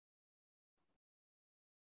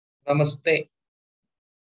Namaste.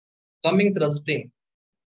 Coming Thursday,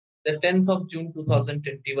 the 10th of June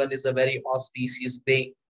 2021 is a very auspicious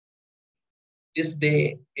day. This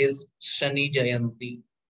day is Shani Jayanti,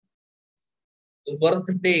 the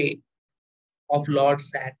birthday of Lord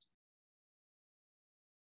Saturn.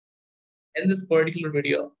 In this particular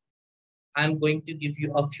video, I am going to give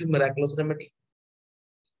you a few miraculous remedies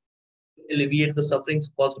to alleviate the sufferings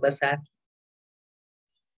caused by Saturn.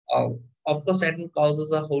 Of course, Saturn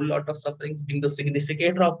causes a whole lot of sufferings, being the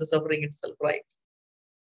significator of the suffering itself, right?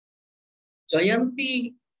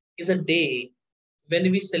 Jayanti is a day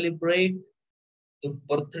when we celebrate the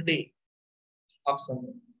birthday of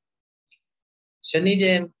someone. Shani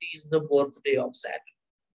Jayanti is the birthday of Saturn.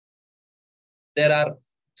 There are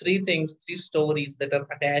three stories that are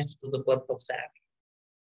attached to the birth of Saturn,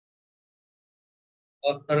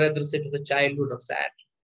 or rather say to the childhood of Saturn.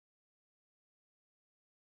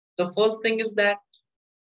 The first thing is that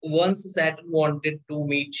once Saturn wanted to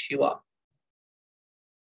meet Shiva,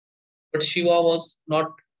 but Shiva was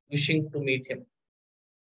not wishing to meet him.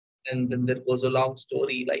 And then there goes a long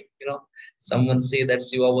story, like, someone say that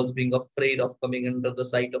Shiva was being afraid of coming under the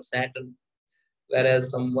sight of Saturn,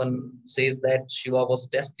 whereas someone says that Shiva was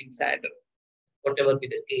testing Saturn. Whatever be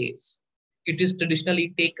the case, it is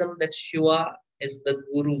traditionally taken that Shiva is the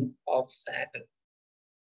guru of Saturn.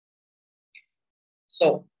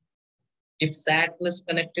 So, if Saturn is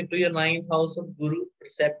connected to your 9th house of Guru,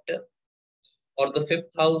 preceptor, or the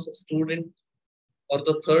 5th house of student, or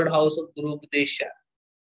the 3rd house of Guru Updesha,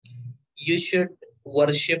 you should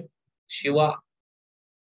worship Shiva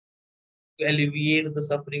to alleviate the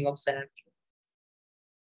suffering of Saturn.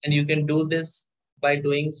 And you can do this by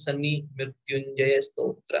doing Shani Mrityunjaya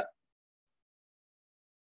Stotra.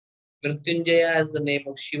 Mrityunjaya is the name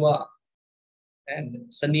of Shiva, and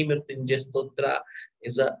Shani Mrityunjaya Stotra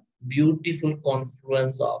is a beautiful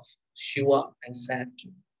confluence of Shiva and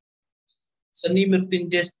Saturn. Shani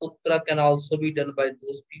Mrityunjaya Stotra can also be done by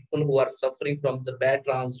those people who are suffering from the bad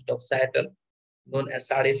transit of Saturn, known as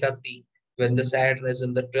Sadhe Saati, when the Saturn is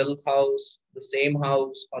in the 12th house, the same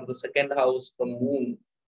house, or the 2nd house from Moon,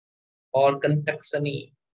 or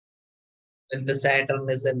Kantaka, when the Saturn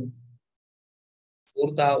is in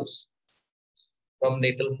 4th house from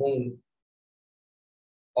natal Moon,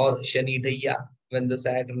 or Shani Dev, when the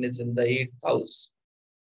Saturn is in the 8th house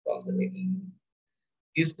from the natal Moon.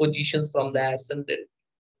 These positions from the Ascendant,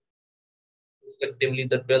 respectively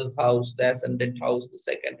the 12th house, the Ascendant house, the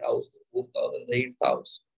 2nd house, the 4th house, and the 8th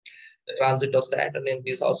house. The transit of Saturn in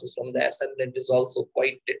these houses from the Ascendant is also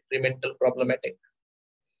quite detrimental, problematic.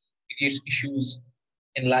 It gives issues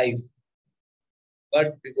in life.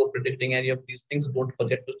 But before predicting any of these things, don't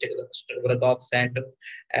forget to check the astrological of Saturn,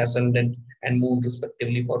 Ascendant, and Moon,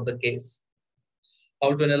 respectively, for the case.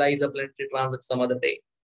 How to analyze a planetary transit some other day.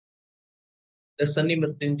 The Shani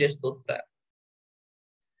Mrityunjaya Stotra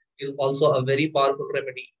is also a very powerful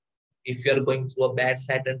remedy if you are going through a bad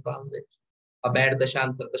Saturn transit, a bad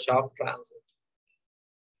Dashantar Dasha of transit.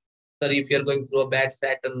 Sorry, if you are going through a bad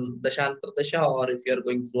Saturn Dashantar Dasha, or if you are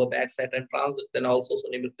going through a bad Saturn transit, then also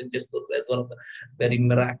Shani Mrityunjaya Stotra is one of the very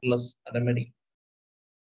miraculous remedy.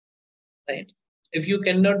 Right? If you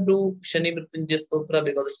cannot do Shani Mrityunjaya Stotra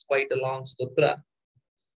because it's quite a long stotra,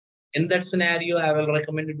 in that scenario, I will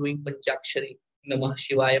recommend doing Panchakshari Namah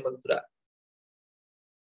Shivaya mantra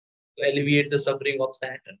to alleviate the suffering of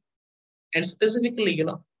Saturn. And specifically,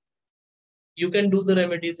 you can do the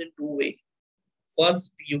remedies in two ways.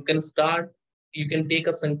 First, you can take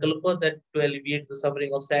a sankalpa that to alleviate the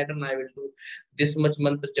suffering of Saturn, I will do this much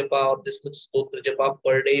mantra japa or this much stotra japa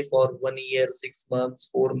per day for 1 year, 6 months,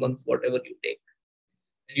 4 months, whatever you take.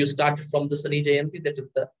 And you start from the Shani Jayanti, that is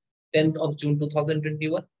the 10th of June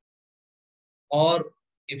 2021. Or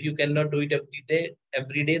if you cannot do it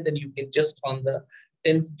every day, then you can just on the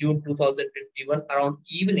 10th June 2021 around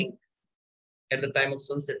evening at the time of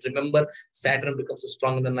sunset. Remember, Saturn becomes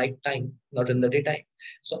strong in the night time, not in the daytime.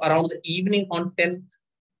 So around the evening on 10th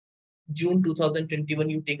June 2021,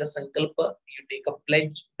 you take a sankalpa, you take a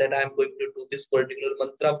pledge that I am going to do this particular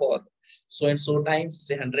mantra for so and so times,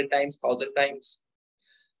 say 100 times, 1000 times,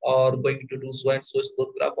 or going to do so and so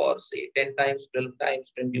stotra for say 10 times, 12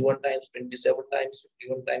 times, 21 times, 27 times,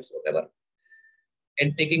 51 times, whatever.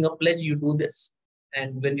 And taking a pledge, you do this.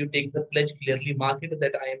 And when you take the pledge, clearly mark it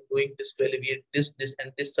that I am doing this to alleviate this,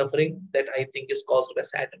 and this suffering that I think is caused by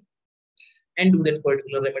Saturn. And do that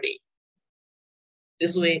particular remedy.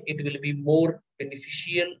 This way, it will be more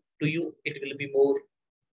beneficial to you. It will be more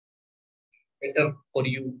better for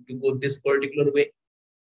you to go this particular way.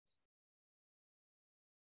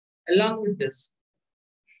 Along with this,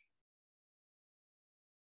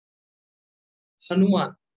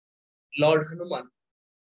 Hanuman Lord Hanuman.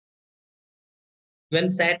 When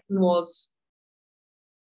Saturn was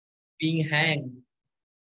being hanged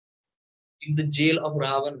in the jail of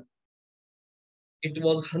Ravana, it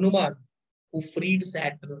was Hanuman who freed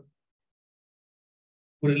Saturn,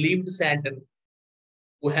 who relieved Saturn,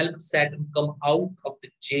 who helped Saturn come out of the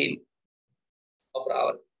jail of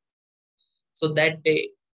Ravana. So that day,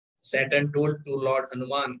 Saturn told to Lord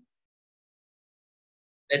Hanuman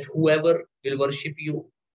that whoever will worship you,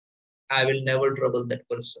 I will never trouble that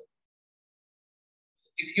person.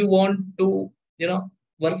 If you want to,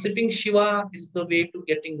 worshipping Shiva is the way to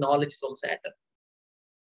getting knowledge from Saturn.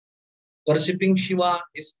 Worshipping Shiva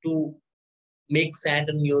is to make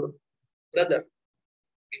Saturn your brother.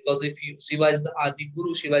 Because if you Shiva is the Adi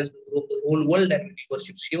Guru, Shiva is the guru of the whole world, and when you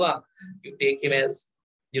worship Shiva, you take him as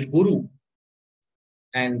your guru.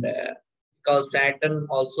 And because Saturn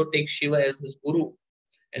also takes Shiva as his guru,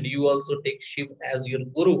 and you also take Shiva as your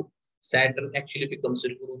guru, Saturn actually becomes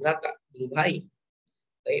your Guru Bhaka, Guru Bhai.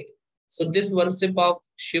 Right? So this worship of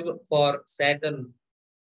Shiva for Saturn,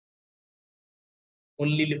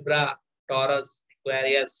 only Libra, Taurus,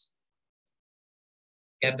 Aquarius,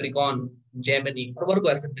 Capricorn, Gemini, or Virgo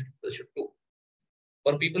ascendant people should do.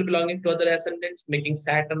 For people belonging to other ascendants, making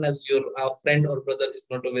Saturn as your friend or brother is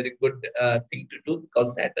not a very good thing to do,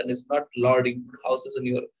 because Saturn is not lording good houses in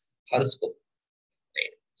your horoscope.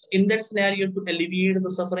 Right? So in that scenario, to alleviate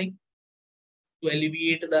the suffering, to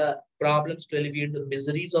alleviate the problems, to alleviate the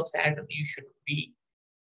miseries of Saturn, you should be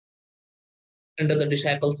under the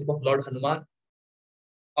discipleship of Lord Hanuman.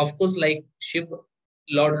 Of course, like Shiva,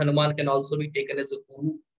 Lord Hanuman can also be taken as a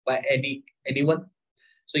guru by anyone.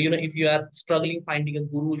 So, if you are struggling finding a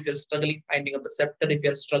guru, if you're struggling finding a preceptor, if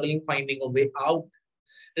you're struggling finding a way out,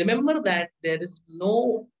 remember that there is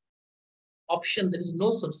no option, there is no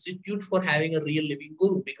substitute for having a real living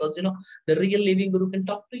guru, because, the real living guru can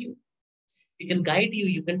talk to you. He can guide you.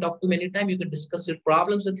 You can talk to him anytime. You can discuss your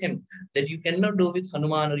problems with him that you cannot do with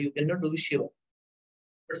Hanuman or you cannot do with Shiva.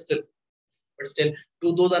 But still,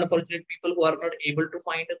 to those unfortunate people who are not able to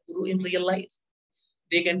find a guru in real life,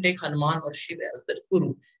 they can take Hanuman or Shiva as their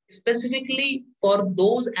guru. Specifically for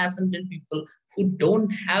those ascendant people who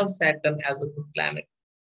don't have Saturn as a good planet.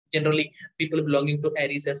 Generally, people belonging to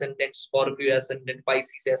Aries ascendant, Scorpio ascendant,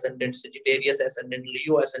 Pisces ascendant, Sagittarius ascendant,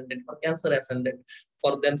 Leo ascendant, or Cancer ascendant,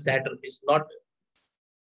 for them Saturn is not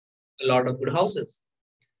a lot of good houses.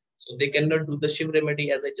 So they cannot do the Shiv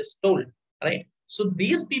remedy as I just told, right? So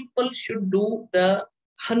these people should do the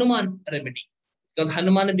Hanuman remedy, because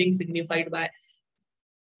Hanuman being signified by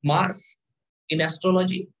Mars in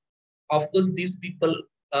astrology. Of course, these people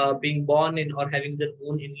being born in or having the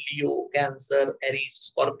moon in Leo, Cancer, Aries,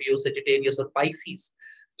 Scorpio, Sagittarius, or Pisces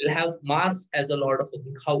will have Mars as a lord of a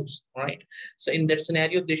good house, right? So in that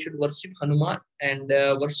scenario, they should worship Hanuman, and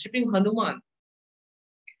worshipping Hanuman,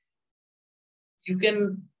 you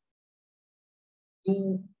can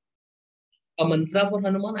do a mantra for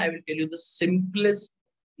Hanuman. I will tell you the simplest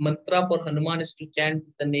mantra for Hanuman is to chant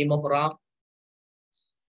the name of Ram,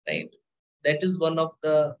 right? That is one of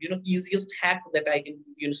the easiest hack that I can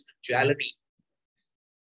give you in spirituality.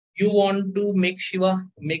 You want to make Shiv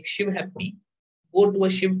happy, go to a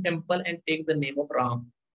Shiv temple and take the name of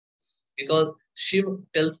Ram. Because Shiv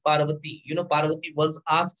tells Parvati, Parvati once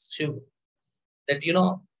asks Shiv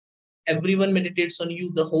that, everyone meditates on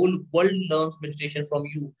you, the whole world learns meditation from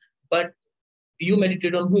you, but you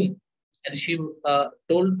meditate on whom? And Shiv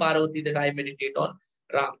told Parvati that I meditate on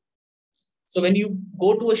Ram. So when you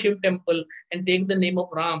go to a Shiv temple and take the name of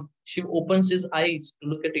Ram, Shiv opens his eyes to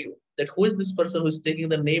look at you. That who is this person who is taking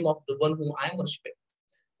the name of the one whom I am worshipping?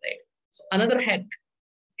 Right. So another hack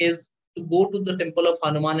is to go to the temple of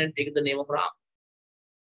Hanuman and take the name of Ram.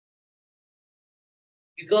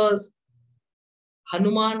 Because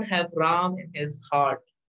Hanuman have Ram in his heart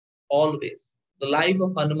always. The life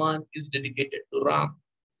of Hanuman is dedicated to Ram.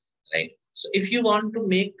 Right. So if you want to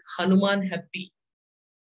make Hanuman happy,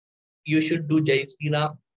 you should do Jai Sri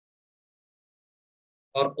Ram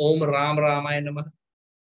or Om Ram Ramaya Namah,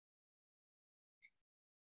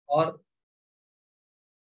 or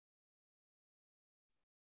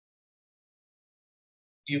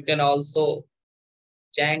you can also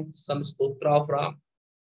chant some stotra of Ram.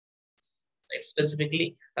 Right?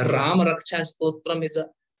 Specifically, Ram Raksha Stotram is a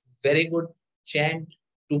very good chant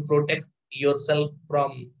to protect yourself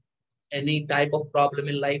from any type of problem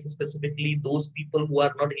in life, specifically those people who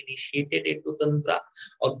are not initiated into Tantra,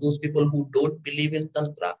 or those people who don't believe in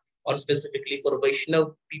Tantra, or specifically for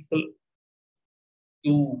Vaishnav people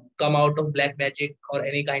to come out of black magic or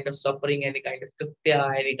any kind of suffering, any kind of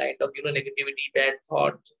kritya, any kind of negativity, bad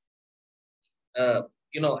thought,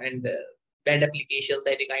 and bad applications,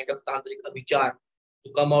 any kind of tantric abhichar.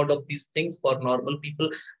 To come out of these things for normal people,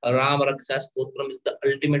 Ram Raksha Stotram is the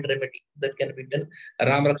ultimate remedy that can be done.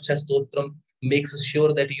 Ram Raksha Stotram makes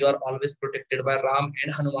sure that you are always protected by Ram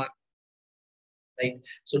and Hanuman. Right?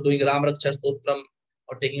 So doing Ram Raksha Stotram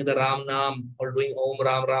or taking the Ram Nam or doing Om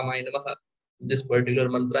Ram Ramaya Namaha, this particular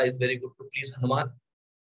mantra is very good to please Hanuman.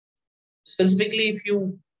 Specifically, if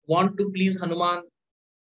you want to please Hanuman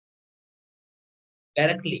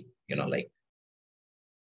directly, like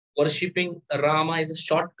worshipping Rama is a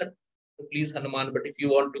shortcut to please Hanuman. But if you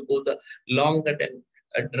want to go the long cut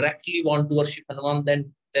and directly want to worship Hanuman,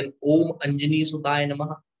 then Om Anjani Sudaya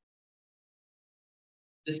Namaha.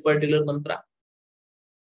 This particular mantra,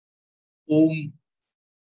 Om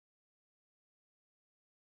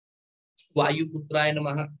Vayu Putraya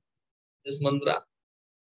Namaha. This mantra,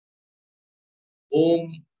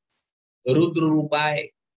 Om Rudra Rupai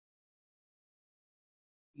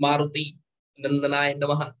Maruti Nandanaya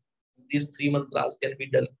Namaha. These three mantras can be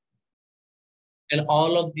done. And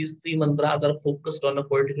all of these three mantras are focused on a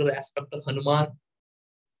particular aspect of Hanuman,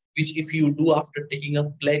 which if you do after taking a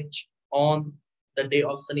pledge on the day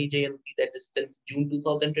of Shani Jayanti, that is 10th June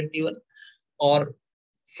 2021, or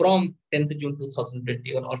from 10th June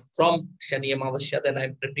 2021, or from Shani Amavasya, then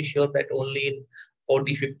I'm pretty sure that only in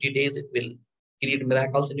 40-50 days it will create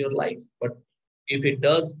miracles in your life. But if it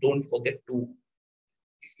does, don't forget to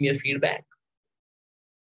give me a feedback.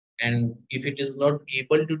 And if it is not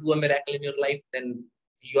able to do a miracle in your life, then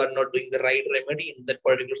you are not doing the right remedy in that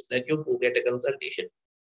particular scenario. Go get a consultation.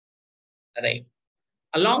 Right.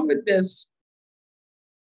 Along with this,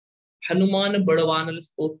 Hanuman Badavanal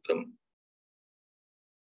Stotram.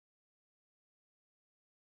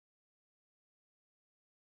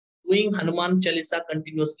 Doing Hanuman Chalisa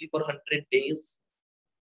continuously for 100 days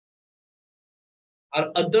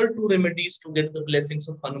are other two remedies to get the blessings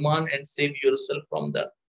of Hanuman and save yourself from the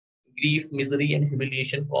grief, misery, and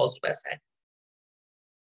humiliation caused by Saturn.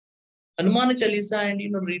 Hanuman Chalisa and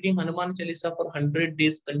reading Hanuman Chalisa for 100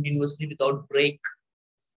 days continuously without break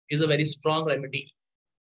is a very strong remedy.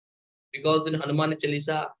 Because in Hanuman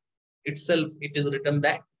Chalisa itself, it is written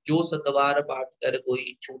that Jo Satavara Paat Kar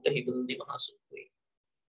Koi Chhota Hi Bundi Mahasukh Koi.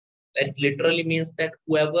 That literally means that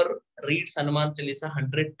whoever reads Hanuman Chalisa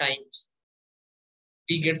 100 times,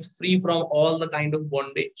 he gets free from all the kind of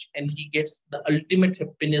bondage and he gets the ultimate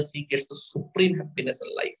happiness. He gets the supreme happiness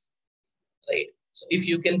in life. Right? So if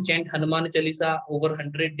you can chant Hanuman Chalisa over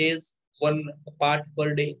 100 days, one part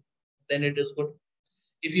per day, then it is good.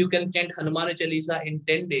 If you can chant Hanuman Chalisa in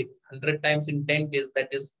 10 days, 100 times in 10 days, that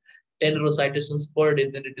is 10 recitations per day,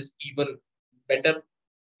 then it is even better.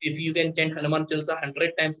 If you can chant Hanuman Chalisa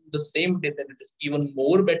 100 times in the same day, then it is even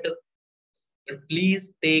more better. But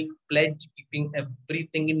please take pledge, keeping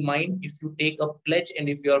everything in mind. If you take a pledge and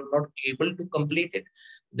if you are not able to complete it,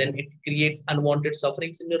 then it creates unwanted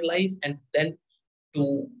sufferings in your life. And then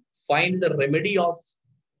to find the remedy of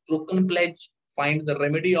broken pledge, find the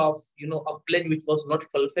remedy of a pledge which was not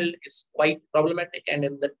fulfilled is quite problematic. And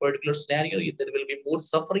in that particular scenario, there will be more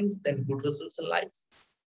sufferings than good results in life.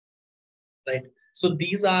 Right? So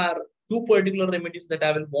these are two particular remedies that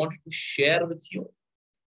I will want to share with you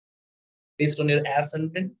based on your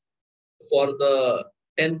ascendant for the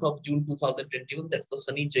 10th of June 2021. That's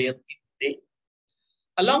the Shani Jayanti day.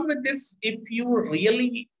 Along with this, if you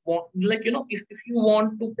really want, if you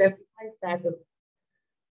want to pacify Saturn,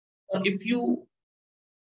 or if you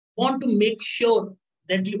want to make sure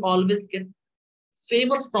that you always get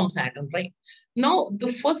favors from Saturn, right? Now,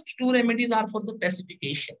 the first two remedies are for the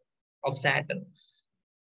pacification of Saturn,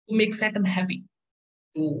 to make Saturn happy,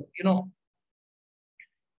 to, to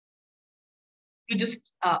just,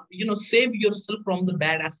 save yourself from the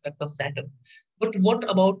bad aspect of Saturn. But what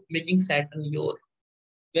about making Saturn your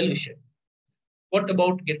well-wisher? What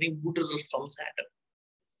about getting good results from Saturn?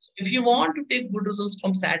 If you want to take good results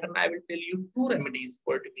from Saturn, I will tell you two remedies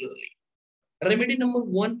particularly. Remedy number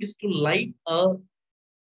one is to light a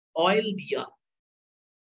oil diya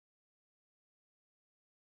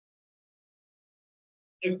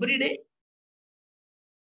every day.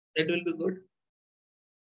 That will be good.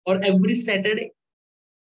 Or every Saturday.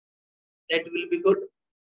 That will be good.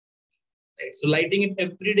 Right? So lighting it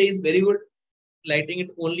every day is very good. Lighting it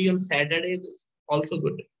only on Saturdays is also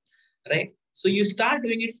good. Right? So you start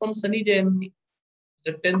doing it from Shani Jayanti,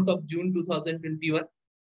 the 10th of June 2021.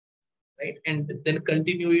 Right? And then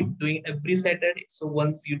continue it doing every Saturday. So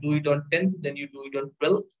once you do it on 10th, then you do it on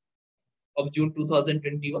 12th of June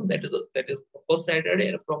 2021. That is the first Saturday.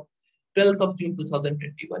 And from 12th of June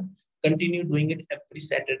 2021, continue doing it every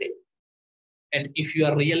Saturday. And if you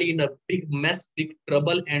are really in a big mess, big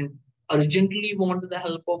trouble, and urgently want the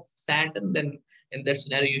help of Saturn, then in that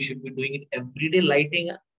scenario, you should be doing it every day, lighting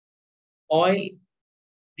a oil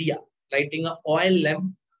diya, lighting a oil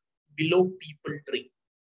lamp below people tree.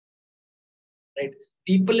 Right?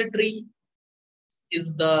 People tree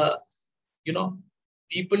is the,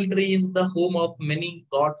 people tree is the home of many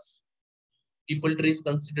gods. People tree is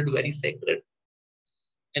considered very sacred,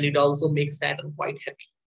 and it also makes Saturn quite happy.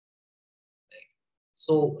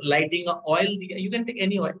 So lighting a oil, you can take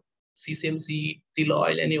any oil, sesame seed, till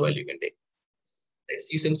oil, any oil you can take. Right?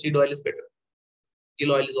 Sesame seed oil is better.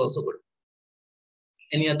 Till oil is also good.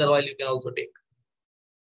 Any other oil you can also take.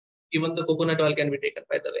 Even the coconut oil can be taken,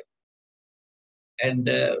 by the way. And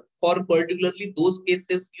for particularly those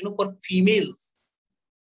cases, for females,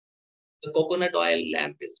 the coconut oil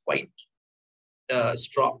lamp is quite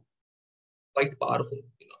strong, quite powerful.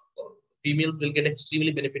 For females will get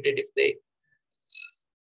extremely benefited if they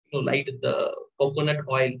light the coconut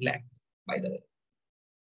oil lamp, by the way.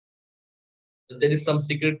 There is some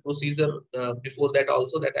secret procedure before that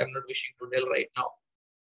also that I'm not wishing to tell right now.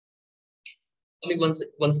 Only once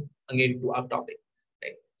again to our topic.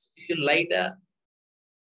 Right? So if you light a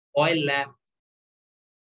oil lamp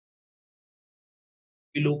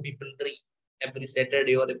below people tree every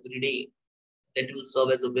Saturday or every day, that will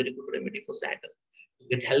serve as a very good remedy for Saturn. To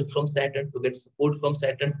get help from Saturn, to get support from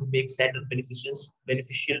Saturn, to make Saturn beneficial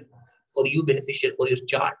for you, beneficial for your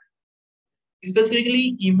chart.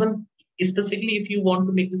 Specifically if you want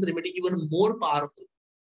to make this remedy even more powerful,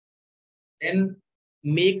 then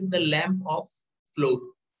make the lamp of flour,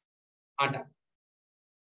 atta.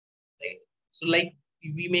 Right? So like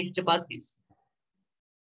we make chapatis,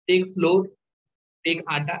 take flour, take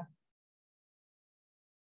atta,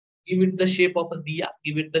 give it the shape of a diya,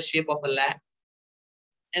 give it the shape of a lamp,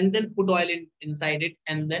 and then put oil inside it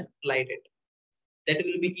and then light it. That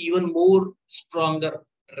will be even more stronger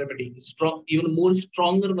remedy, even more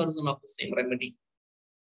stronger version of the same remedy.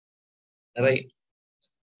 Right?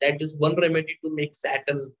 That is one remedy to make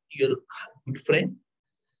Saturn your good friend.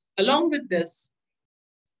 Along with this,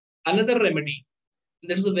 another remedy,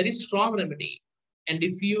 there's a very strong remedy. And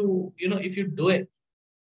if you do it,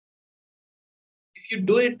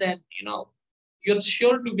 then, you're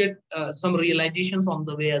sure to get some realizations on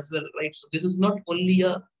the way as well, right? So this is not only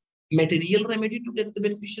a material remedy to get the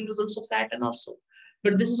beneficial results of Saturn also,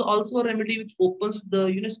 but this is also a remedy which opens the,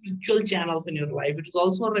 spiritual channels in your life. It is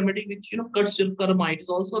also a remedy which, cuts your karma. It is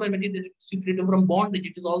also a remedy that gives you freedom from bondage.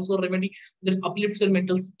 It is also a remedy that uplifts your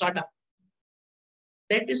mental startup.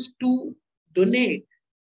 That is to donate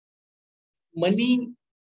money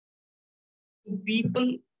to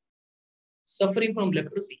people suffering from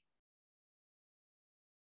leprosy,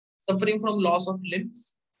 suffering from loss of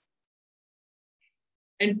limbs,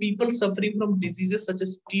 and people suffering from diseases such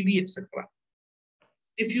as TB, etc.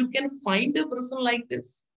 If you can find a person like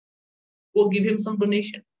this, go give him some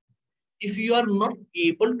donation. If you are not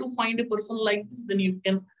able to find a person like this, then you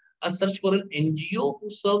can search for an NGO who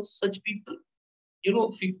serves such people.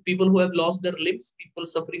 People who have lost their limbs, people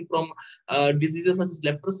suffering from diseases such as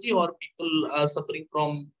leprosy, or people suffering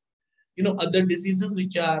from, other diseases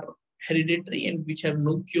which are hereditary and which have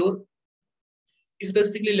no cure,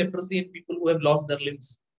 specifically leprosy and people who have lost their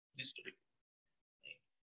limbs.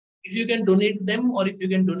 If you can donate them, or if you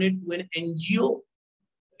can donate to an NGO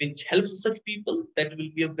which helps such people, that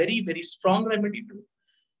will be a very, very strong remedy to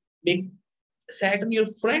make Saturn your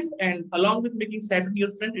friend. And along with making Saturn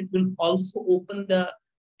your friend, it will also open the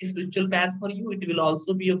spiritual path for you. It will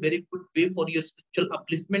also be a very good way for your spiritual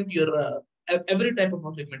upliftment, your every type of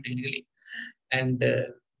upliftment, really. And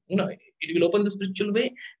it will open the spiritual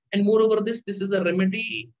way. And moreover, this is a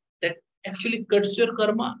remedy that actually cuts your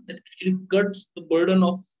karma, that actually cuts the burden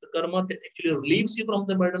of the karma, that actually relieves you from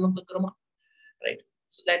the burden of the karma. Right?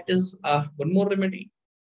 So that is one more remedy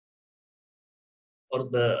for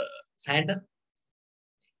the Saturn.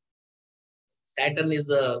 Saturn is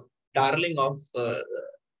a darling of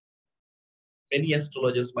many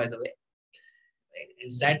astrologers, by the way. Right?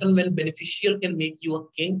 And Saturn, when beneficial, can make you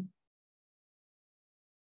a king.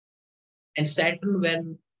 And Saturn,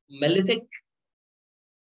 when malefic,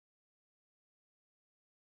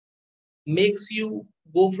 makes you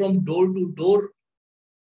go from door to door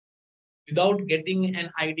without getting an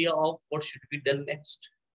idea of what should be done next.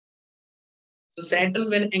 So Saturn,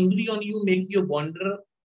 when angry on you, make you a wanderer,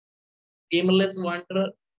 aimless wanderer.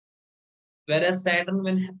 Whereas Saturn,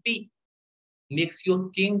 when happy, makes you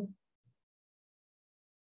a king,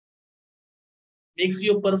 makes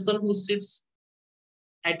you a person who sits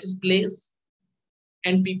at his place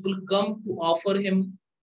and people come to offer him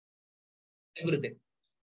everything.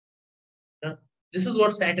 This is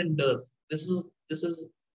what Saturn does. This is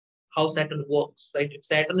how Saturn works, right? If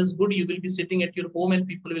Saturn is good, you will be sitting at your home and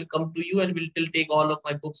people will come to you and will take all of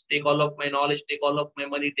my books, take all of my knowledge, take all of my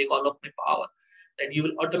money, take all of my power. That you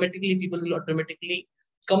will automatically, people will automatically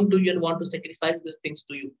come to you and want to sacrifice these things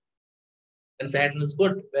to you. And Saturn is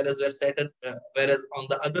good, whereas on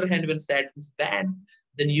the other hand, when Saturn is bad,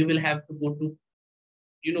 then you will have to go to,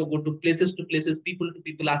 go to places, people to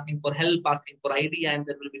people asking for help, asking for idea, and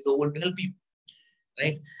there will be no one to help you,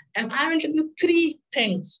 right? And I will tell you three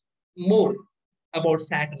things more about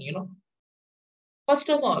Saturn. First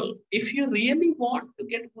of all, if you really want to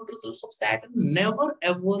get good results of Saturn, never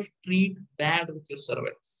ever treat bad with your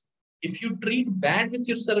servants. If you treat bad with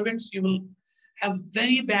your servants, you will have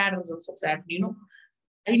very bad results of Saturn.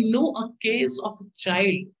 I know a case of a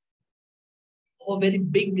child, a very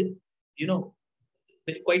big,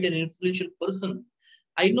 quite an influential person.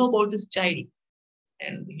 I know about this child,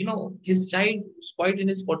 and his child is quite in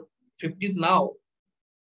his 50s now,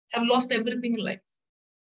 have lost everything in life.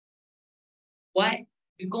 Why?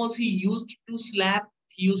 Because he used to slap,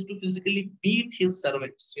 he used to physically beat his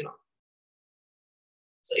servants.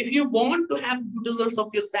 So if you want to have good results of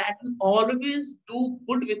your Saturn, always do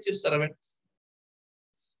good with your servants,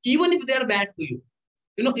 even if they are bad to you.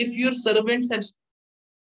 If your servants have,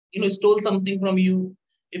 stole something from you,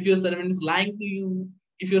 if your servant is lying to you,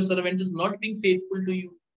 if your servant is not being faithful to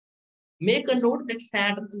you, make a note that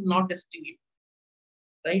Saturn is not testing you,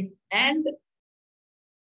 right? And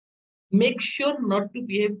make sure not to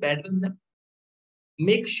behave bad with them.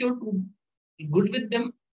 Make sure to be good with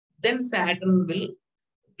them. Then Saturn will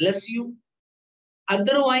bless you.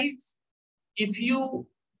 Otherwise, if you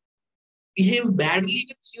behave badly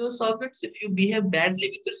with your servants, if you behave badly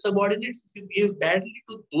with your subordinates, if you behave badly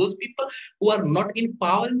to those people who are not in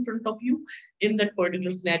power in front of you, in that particular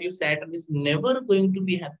scenario, Saturn is never going to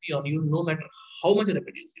be happy on you, no matter how much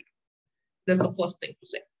remedies you do. That's the first thing to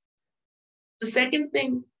say. The second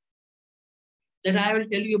thing that I will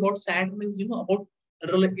tell you about Saturn is, about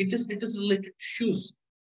it is related to shoes.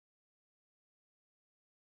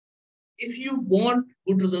 If you want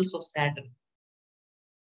good results of Saturn,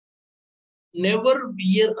 never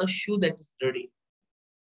wear a shoe that is dirty.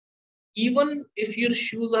 Even if your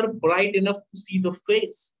shoes are bright enough to see the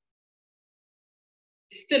face,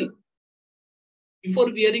 still,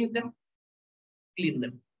 before wearing them, clean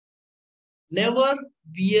them. Never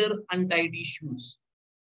wear untidy shoes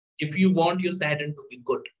if you want your Saturn to be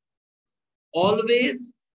good.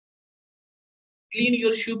 Always clean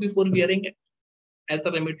your shoe before wearing it as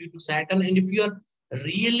a remedy to Saturn. And if you are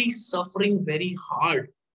really suffering very hard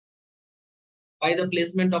by the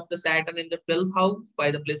placement of the Saturn in the 12th house,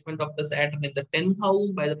 by the placement of the Saturn in the 10th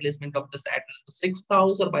house, by the placement of the Saturn in the 6th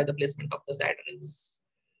house, or by the placement of the Saturn in the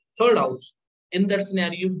 3rd house, in that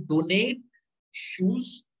scenario, donate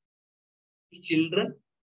shoes to children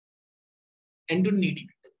and to needy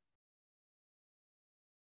people.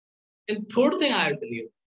 And third thing I will tell you,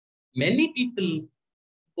 many people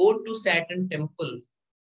go to Saturn temple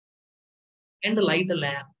and light a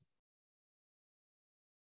lamp.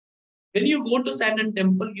 When you go to Saturn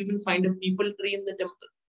temple, you will find a people tree in the temple.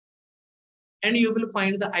 And you will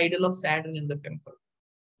find the idol of Saturn in the temple.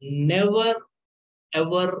 Never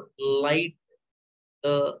ever light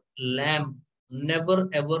the lamp. Never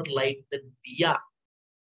ever light the Dhaiyaa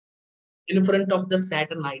in front of the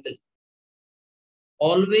Saturn idol.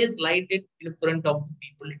 Always light it in front of the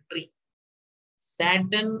people tree.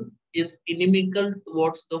 Saturn is inimical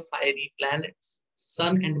towards the fiery planets,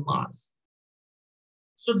 Sun and Mars.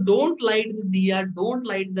 So don't light the Dhaiyaa, don't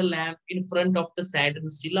light the lamp in front of the Saturn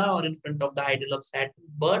Sila or in front of the idol of Saturn,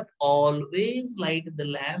 but always light the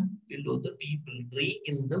lamp below the people tree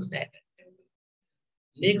in the Saturn temple.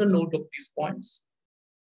 Make a note of these points.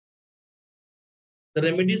 The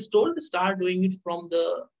remedy is told, start doing it from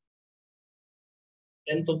the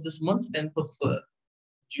 10th of this month, 10th of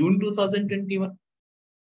June 2021.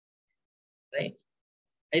 Right?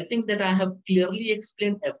 I think that I have clearly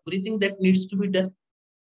explained everything that needs to be done.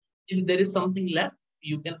 If there is something left,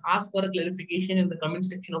 you can ask for a clarification in the comment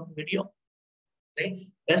section of the video. Right?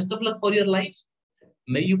 Best of luck for your life.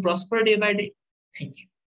 May you prosper day by day. Thank you.